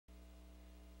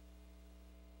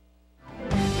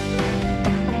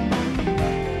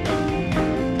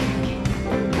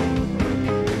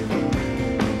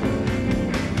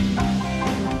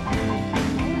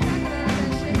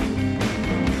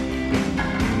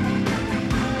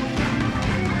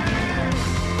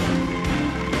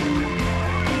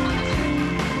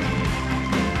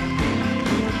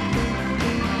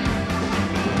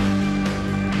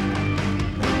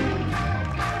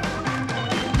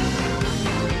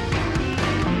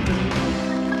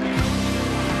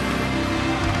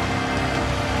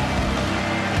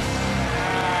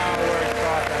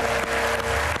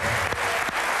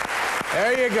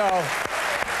you go.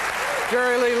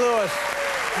 Jerry Lee Lewis,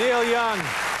 Neil Young.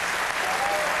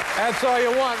 That's all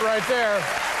you want right there.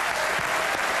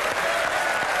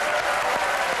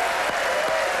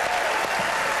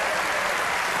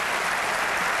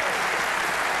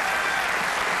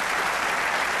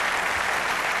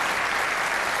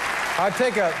 I'd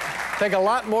take a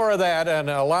lot more of that and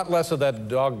a lot less of that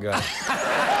dog gun.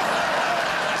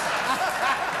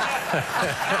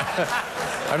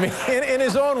 I mean, in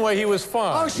his own way, he was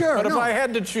fun. Oh, sure. But if I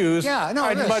had to choose,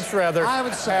 I'd much rather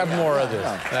have more of this.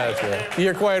 That's right.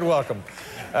 You're quite welcome.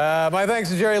 My thanks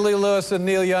to Jerry Lee Lewis and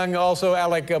Neil Young, also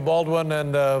Alec Baldwin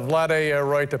and Vlade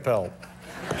Roitapel.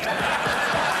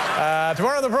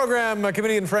 Tomorrow on the program,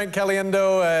 comedian Frank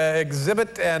Caliendo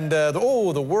exhibit and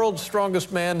the world's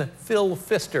strongest man, Phil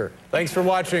Pfister. Thanks for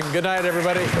watching. Good night,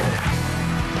 everybody.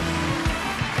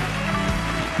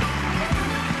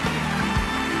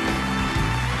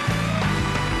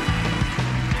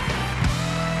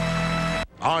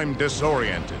 I'm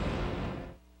disoriented.